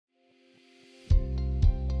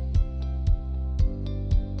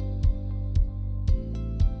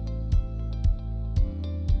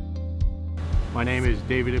My name is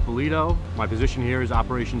David Ippolito. My position here is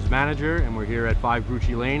Operations Manager, and we're here at 5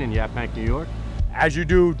 Grucci Lane in Yaphank, New York. As you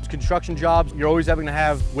do construction jobs, you're always having to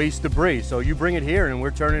have waste debris, so you bring it here and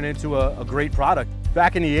we're turning it into a great product.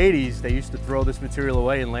 Back in the 80s, they used to throw this material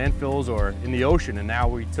away in landfills or in the ocean, and now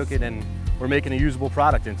we took it and we're making a usable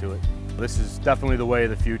product into it. This is definitely the way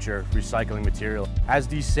of the future, recycling material. As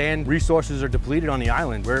these sand resources are depleted on the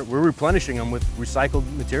island, we're replenishing them with recycled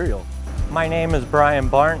material. My name is Brian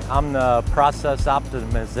Barnt. I'm the Process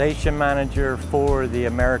Optimization Manager for the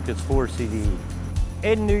Americas for CDE.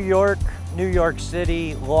 In New York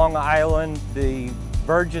City, Long Island, the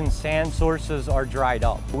virgin sand sources are dried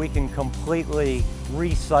up. We can completely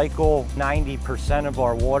recycle 90% of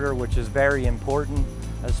our water, which is very important,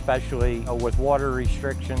 especially with water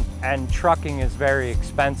restrictions. And trucking is very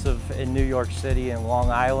expensive in New York City and Long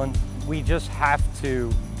Island. We just have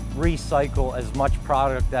to recycle as much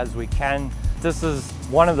product as we can. This is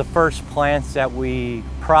one of the first plants that we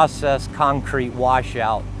process concrete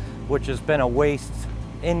washout, which has been a waste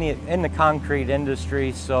in the concrete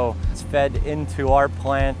industry, so it's fed into our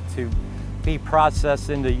plant to be processed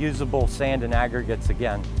into usable sand and aggregates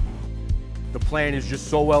again. The plant is just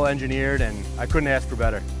so well engineered, and I couldn't ask for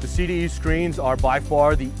better. The CDE screens are by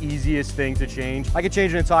far the easiest thing to change. I could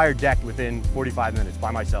change an entire deck within 45 minutes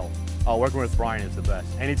by myself. Working with Brian is the best.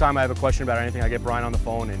 Anytime I have a question about anything, I get Brian on the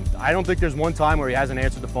phone, and I don't think there's one time where he hasn't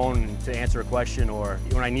answered the phone to answer a question or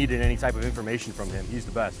when I needed any type of information from him. He's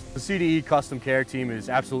the best. The CDE custom care team is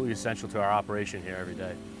absolutely essential to our operation here every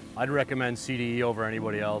day. I'd recommend CDE over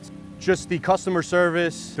anybody else. Just the customer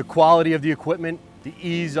service, the quality of the equipment, the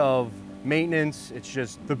ease of maintenance, it's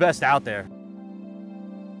just the best out there.